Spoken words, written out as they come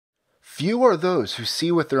Few are those who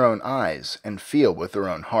see with their own eyes and feel with their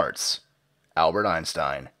own hearts. Albert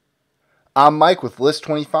Einstein. I'm Mike with List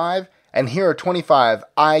 25, and here are 25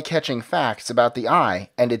 eye-catching facts about the eye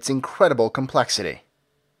and its incredible complexity.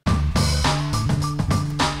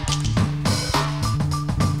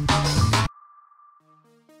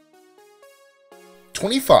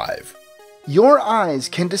 25. Your eyes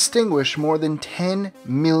can distinguish more than 10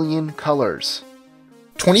 million colors.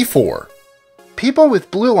 24. People with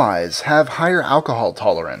blue eyes have higher alcohol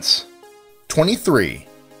tolerance. 23.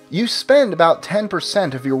 You spend about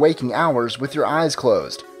 10% of your waking hours with your eyes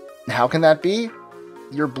closed. How can that be?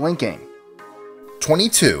 You're blinking.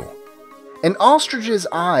 22. An ostrich's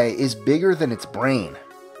eye is bigger than its brain.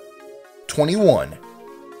 21.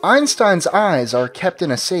 Einstein's eyes are kept in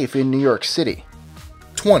a safe in New York City.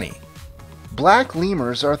 20. Black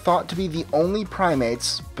lemurs are thought to be the only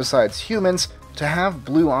primates, besides humans, to have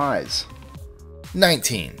blue eyes.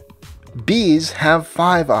 19. Bees have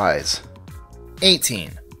 5 eyes.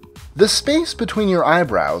 18. The space between your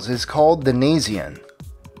eyebrows is called the nasion.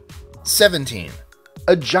 17.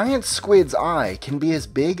 A giant squid's eye can be as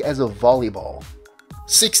big as a volleyball.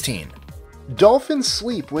 16. Dolphins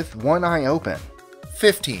sleep with one eye open.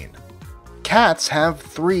 15. Cats have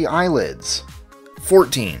 3 eyelids.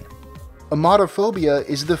 14. Emetophobia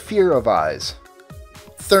is the fear of eyes.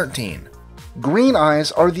 13. Green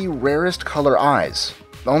eyes are the rarest color eyes.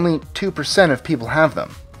 Only 2% of people have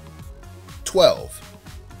them. 12.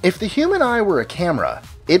 If the human eye were a camera,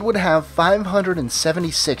 it would have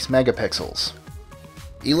 576 megapixels.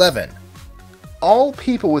 11. All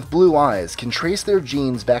people with blue eyes can trace their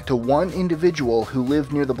genes back to one individual who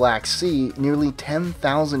lived near the Black Sea nearly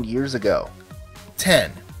 10,000 years ago.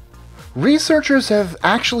 10. Researchers have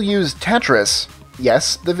actually used Tetris,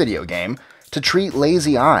 yes, the video game, to treat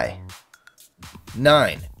lazy eye.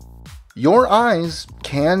 9. Your eyes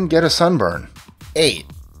can get a sunburn. 8.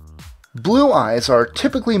 Blue eyes are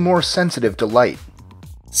typically more sensitive to light.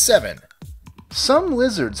 7. Some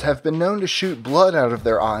lizards have been known to shoot blood out of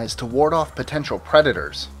their eyes to ward off potential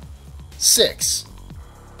predators. 6.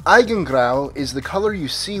 Augengrau is the color you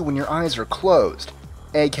see when your eyes are closed,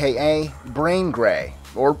 aka brain gray,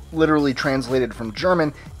 or literally translated from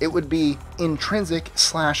German, it would be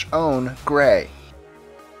intrinsic/own gray.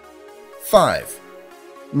 5.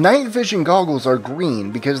 Night vision goggles are green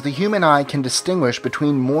because the human eye can distinguish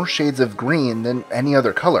between more shades of green than any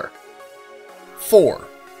other color. 4.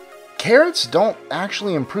 Carrots don't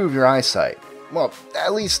actually improve your eyesight. Well,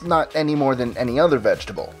 at least not any more than any other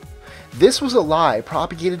vegetable. This was a lie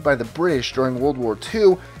propagated by the British during World War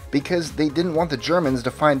II because they didn't want the Germans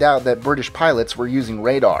to find out that British pilots were using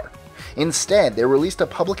radar. Instead, they released a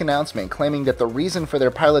public announcement claiming that the reason for their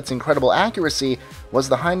pilots' incredible accuracy was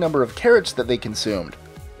the high number of carrots that they consumed.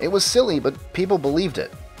 It was silly, but people believed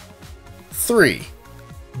it. 3.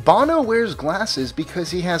 Bono wears glasses because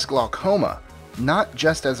he has glaucoma, not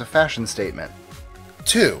just as a fashion statement.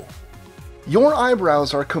 2. Your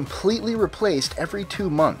eyebrows are completely replaced every 2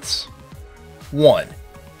 months. 1.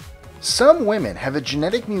 Some women have a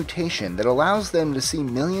genetic mutation that allows them to see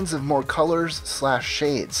millions of more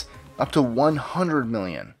colors/shades, up to 100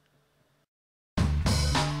 million.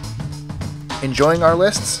 Enjoying our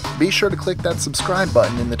lists? Be sure to click that subscribe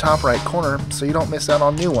button in the top right corner so you don't miss out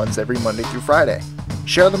on new ones every Monday through Friday.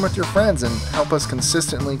 Share them with your friends and help us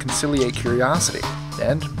consistently conciliate curiosity.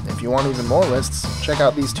 And if you want even more lists, check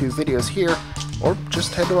out these 2 videos here, or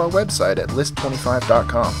just head to our website at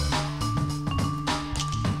list25.com.